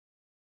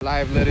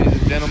Live, ladies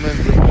and gentlemen,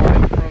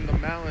 reporting from the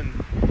mountain.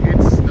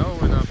 It's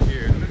snowing up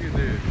here. Look at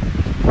this.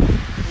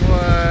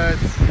 What?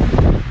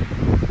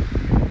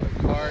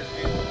 The cars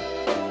getting...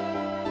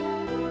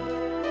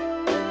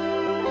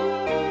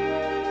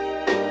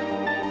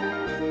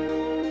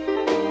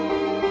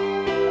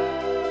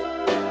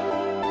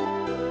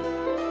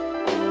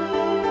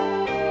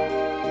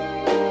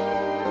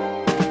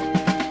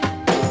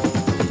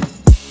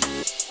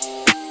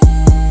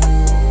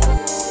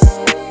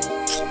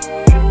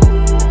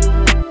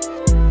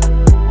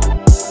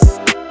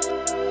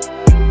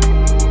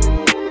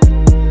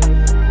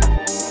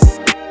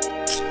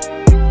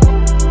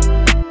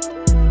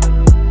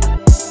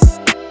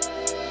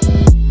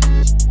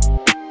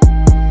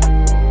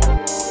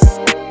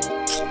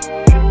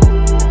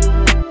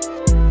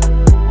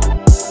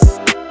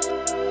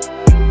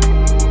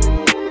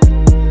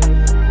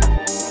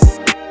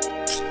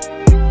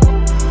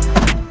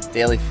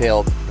 Daly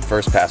failed the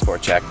first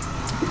passport check.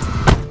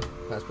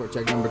 Passport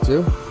check number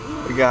 2.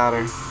 We got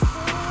her.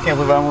 Can't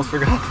believe I almost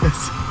forgot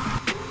this.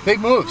 Big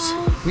moves.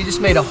 We just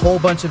made a whole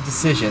bunch of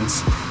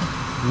decisions,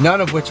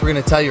 none of which we're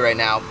gonna tell you right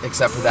now,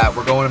 except for that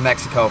we're going to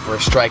Mexico for a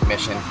strike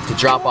mission to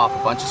drop off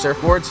a bunch of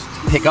surfboards,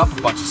 to pick up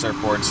a bunch of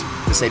surfboards,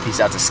 to say peace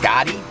out to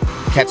Scotty,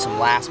 catch some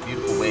last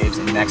beautiful waves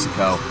in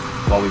Mexico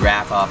while we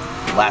wrap up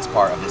the last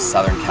part of this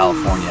Southern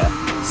California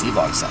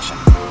CVlog session.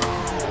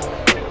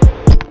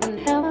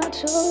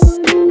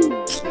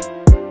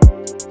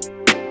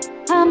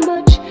 How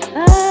much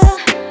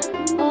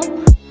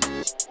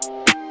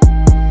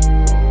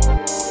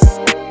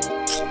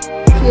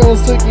She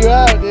almost took you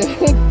out, dude.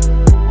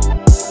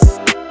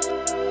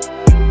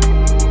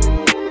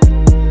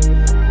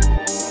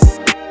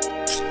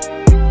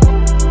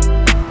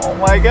 Oh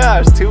my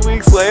gosh, 2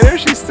 weeks later,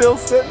 she's still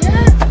sitting there?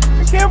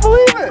 I can't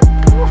believe it.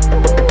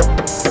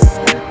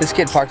 This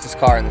kid parked his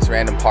car in this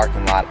random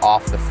parking lot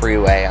off the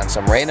freeway on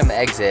some random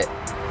exit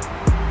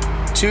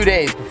 2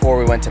 days before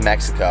we went to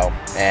Mexico,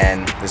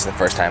 and this is the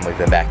first time we've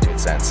been back to it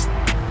since.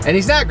 And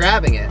he's not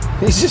grabbing it.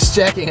 He's just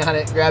checking on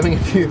it, grabbing a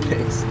few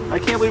things. I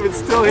can't believe it's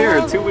still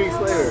here 2 weeks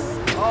later.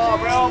 Oh,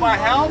 bro, my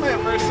helmet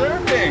for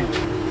surfing.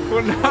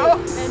 Oh, no.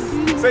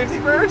 Safety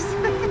first.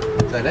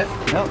 Is that it?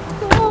 No.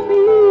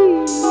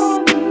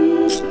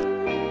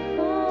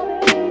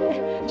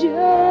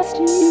 just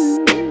you.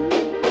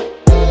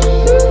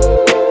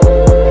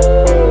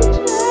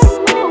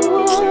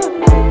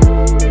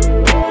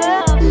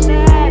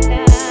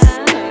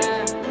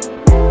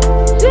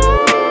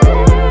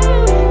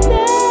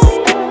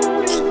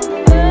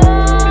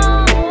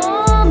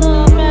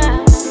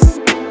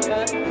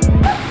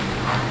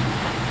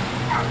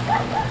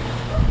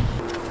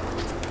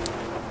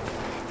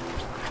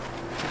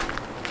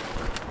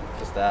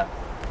 That.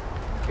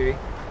 Okay.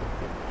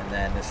 And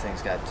then this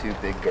thing's got 2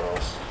 big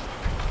girls.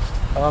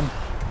 Look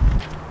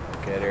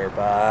at her,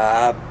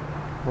 Bob.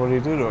 What do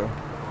you do to her?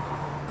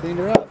 Cleaned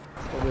her up.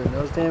 Got her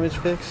nose damage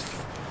fixed.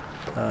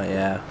 Oh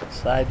yeah.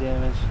 Side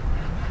damage.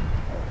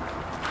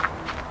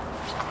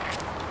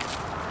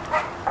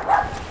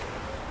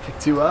 Pick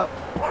 2 up.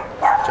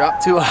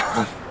 Drop 2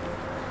 off.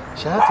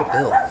 Shout out to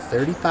Bill.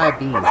 35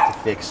 beans to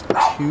fix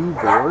 2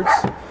 boards.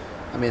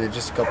 I mean, they're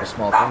just a couple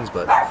small things,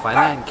 but find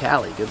that in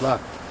Cali. Good luck.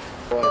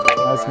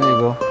 That's me,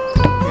 Bill.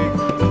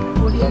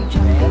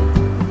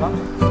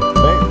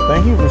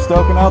 Thank you for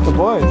stoking out the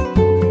boys.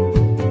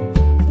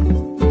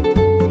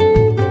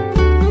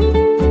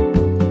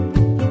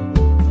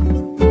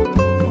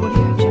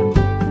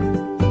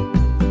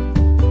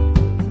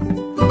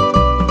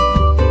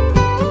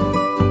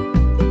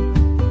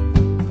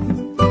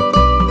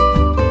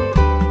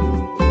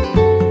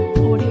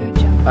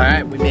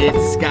 Alright, we made it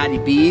to Scotty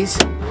B's,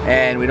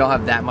 and we don't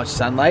have that much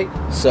sunlight,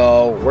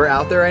 so we're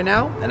out there right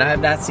now, and I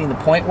have not seen the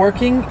point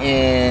working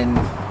in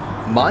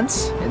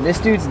months, and this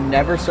dude's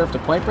never surfed a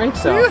point break,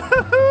 so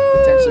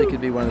potentially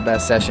could be one of the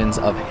best sessions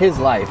of his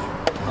life.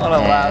 On a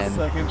last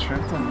second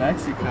trip to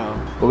Mexico.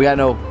 But we got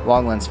no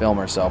long lens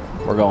filmer, so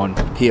we're going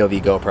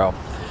POV GoPro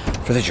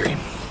for the dream.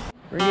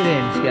 Bring it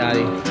in,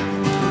 Scotty.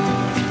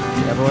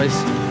 Yeah, boys.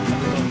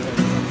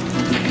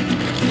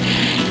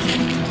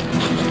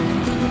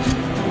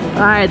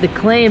 All right, the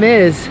claim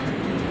is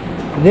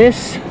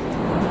this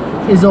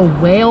is a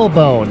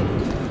whalebone.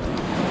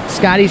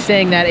 Scotty's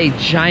saying that a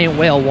giant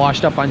whale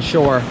washed up on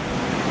shore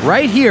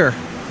right here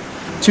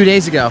 2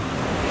 days ago.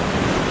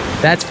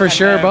 That's for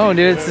sure a bone,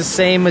 dude. It's the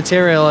same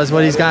material as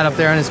what he's got up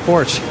there on his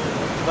porch.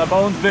 My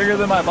bone's bigger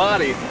than my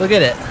body. Look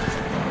at it.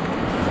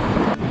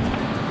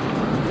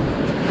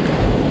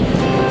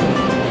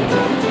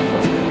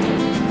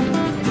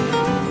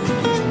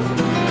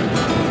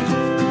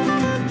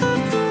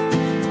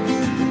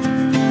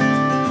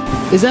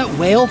 Is that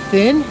whale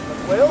fin?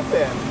 That's whale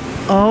fin.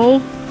 Oh.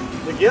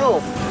 The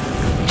gills.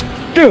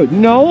 Dude,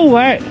 no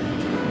way.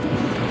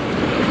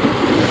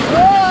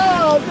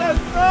 Oh, that's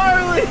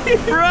gnarly.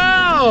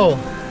 Bro.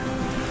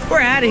 We're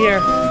out of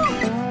here.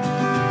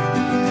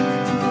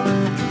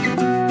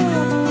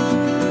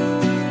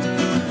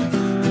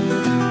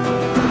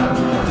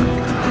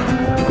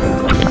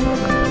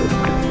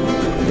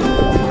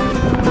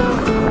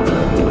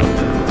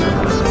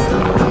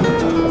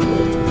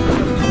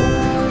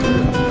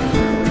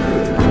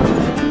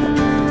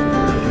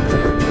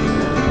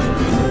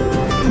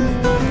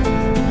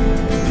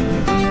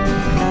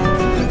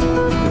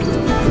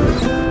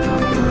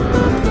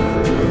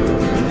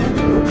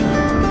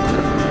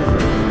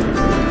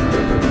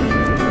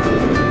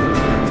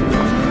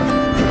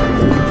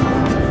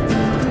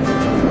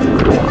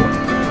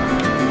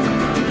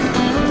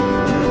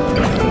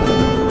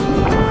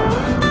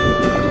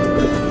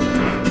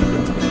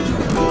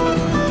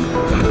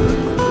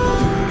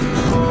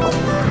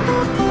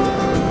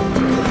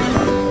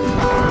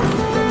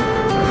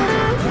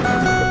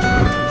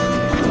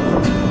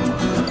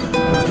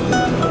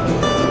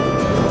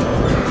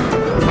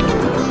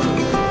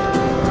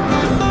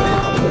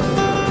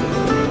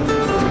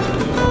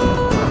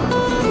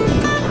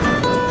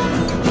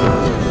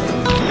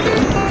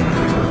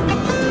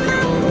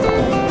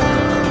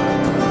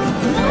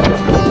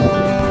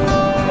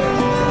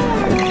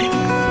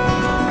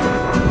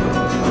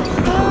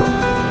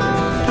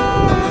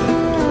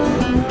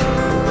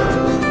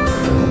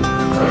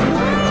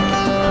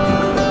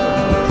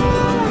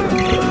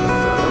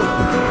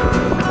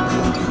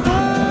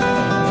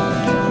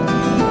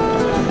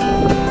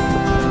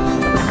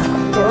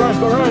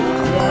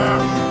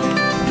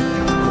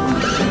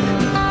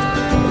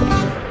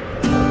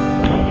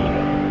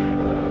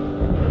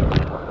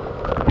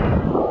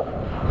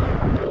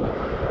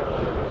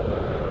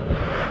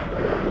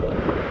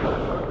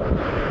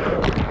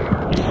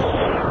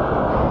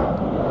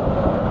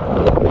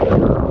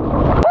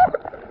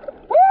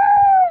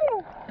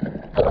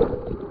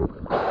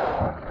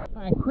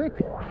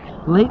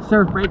 late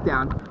surf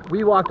breakdown.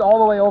 We walked all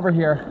the way over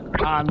here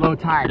on low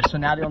tide, so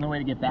now the only way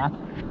to get back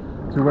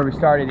to where we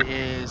started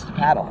is to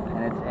paddle,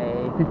 and it's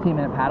a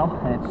 15-minute paddle,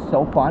 and it's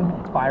so fun.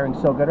 It's firing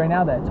so good right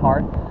now that it's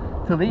hard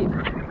to leave.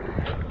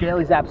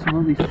 Daly's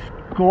absolutely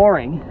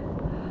scoring,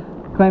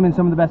 claiming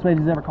some of the best waves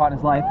he's ever caught in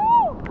his life,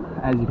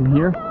 as you can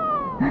hear.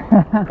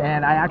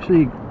 And I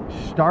actually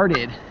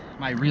started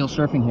my real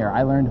surfing here.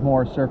 I learned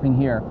more surfing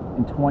here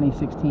in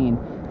 2016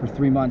 for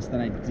 3 months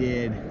than I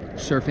did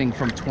surfing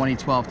from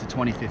 2012 to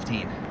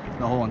 2015,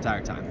 the whole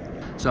entire time.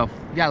 So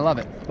you gotta love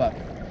it, but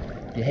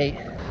you hate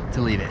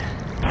to leave it.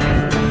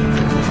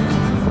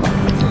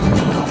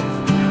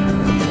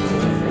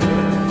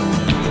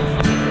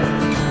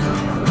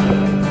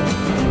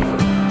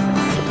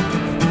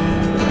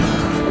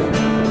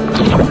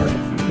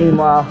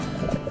 Meanwhile,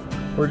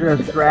 we're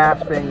just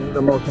grasping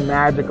the most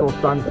magical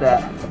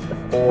sunset,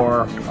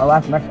 or our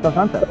last Mexico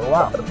sunset. Oh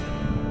wow,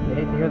 you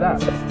hate to hear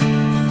that.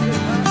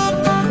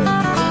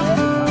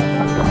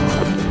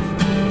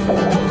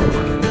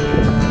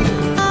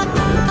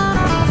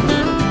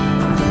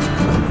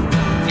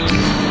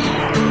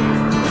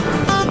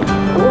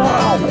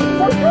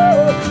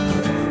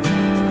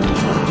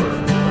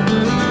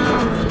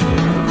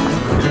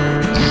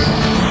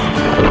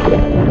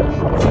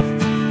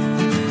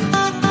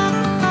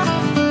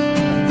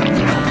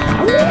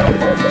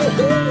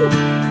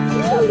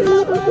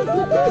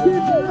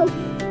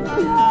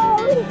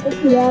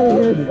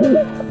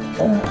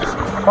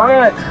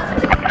 Alright,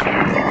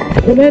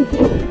 commence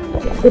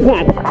the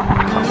paddle.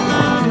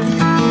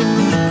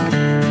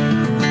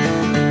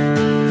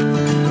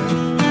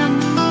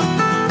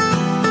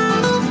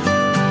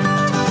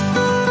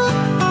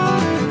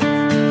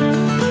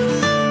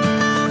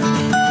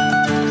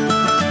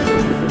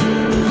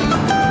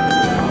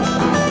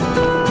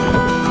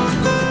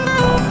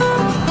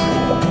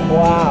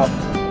 Wow.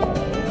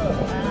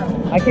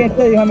 I can't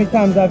tell you how many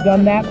times I've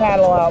done that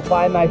paddle out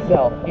by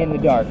myself in the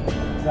dark.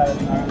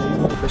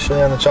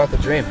 Officially on the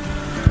chocolate dream.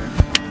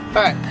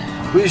 All right,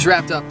 we just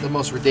wrapped up the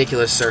most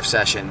ridiculous surf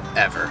session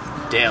ever.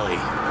 Daly.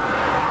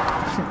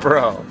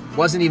 Bro.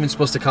 Wasn't even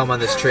supposed to come on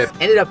this trip.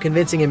 Ended up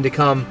convincing him to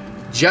come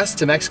just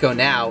to Mexico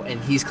now, and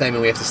he's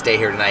claiming we have to stay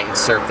here tonight and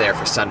surf there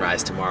for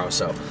sunrise tomorrow.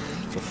 So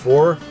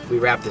before we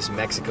wrap this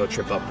Mexico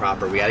trip up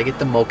proper, we gotta get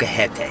the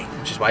molcajete,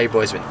 which is why your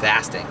boy's been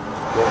fasting.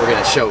 What we're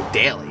gonna show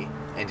Daly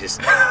and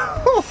just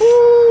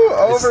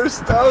over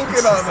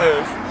stoking on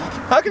this.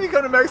 How can you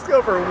come to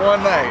Mexico for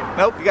one night?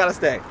 Nope, you gotta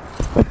stay.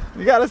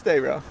 You gotta stay,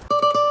 bro.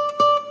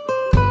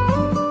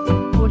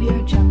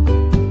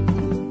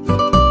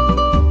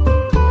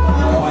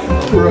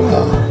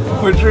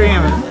 Bro, we're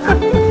dreaming.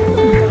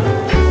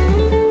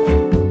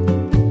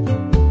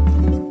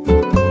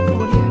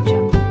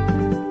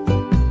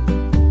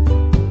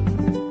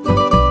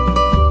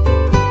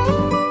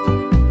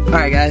 All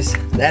right, guys,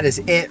 that is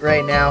it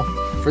right now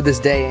for this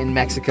day in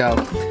Mexico.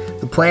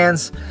 The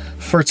plans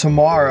for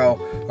tomorrow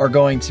are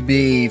going to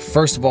be,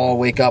 first of all,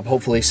 wake up,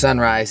 hopefully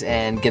sunrise,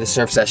 and get a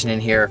surf session in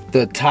here.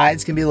 The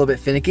tides can be a little bit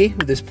finicky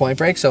with this point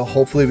break, so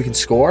hopefully we can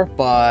score,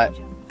 but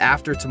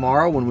after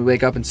tomorrow, when we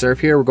wake up and surf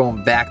here, we're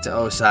going back to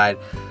Oceanside.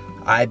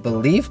 I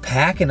believe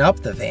packing up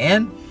the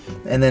van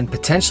and then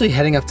potentially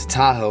heading up to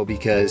Tahoe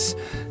because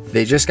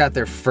they just got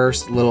their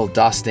first little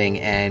dusting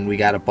and we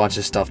got a bunch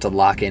of stuff to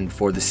lock in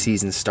before the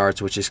season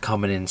starts, which is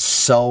coming in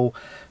so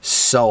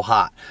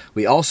hot.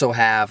 We also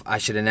have, I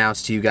should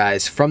announce to you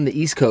guys from the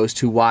East Coast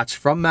who watch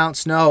from Mount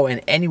Snow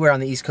and anywhere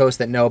on the East Coast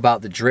that know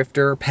about the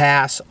Drifter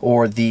Pass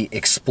or the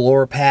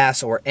Explorer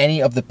Pass or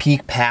any of the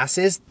Peak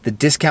Passes, the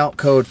discount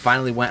code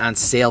finally went on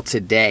sale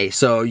today.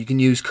 So you can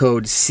use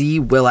code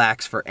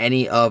CWILLAX for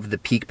any of the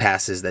Peak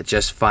Passes that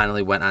just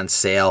finally went on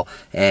sale,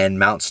 and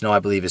Mount Snow, I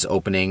believe, is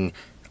opening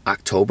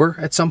October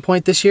at some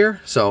point this year.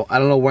 So I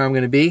don't know where I'm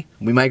going to be.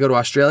 We might go to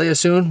Australia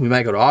soon. We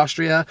might go to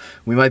Austria.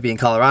 We might be in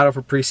Colorado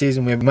for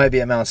preseason. We might be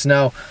at Mount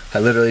Snow. I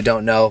literally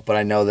don't know, but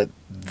I know that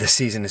the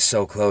season is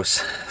so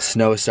close.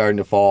 Snow is starting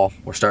to fall.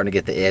 We're starting to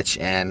get the itch,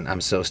 and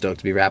I'm so stoked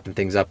to be wrapping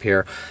things up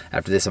here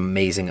after this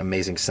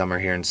amazing summer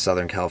here in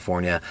Southern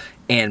California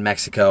and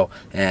Mexico.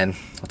 And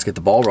let's get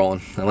the ball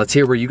rolling, and let's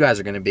hear where you guys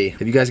are going to be.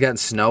 Have you guys gotten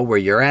snow where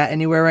you're at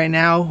anywhere right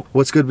now?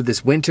 What's good with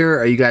this winter?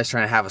 Are you guys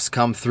trying to have us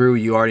come through?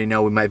 You already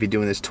know we might be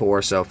doing this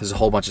tour, so there's a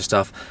whole bunch of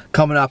stuff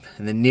coming up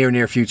in the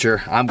near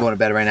future. I'm going to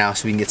bed right now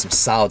so we can get some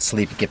solid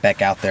sleep and get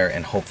back out there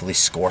and hopefully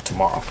score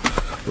tomorrow.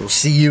 We'll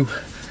see you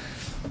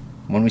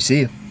when we see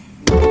you.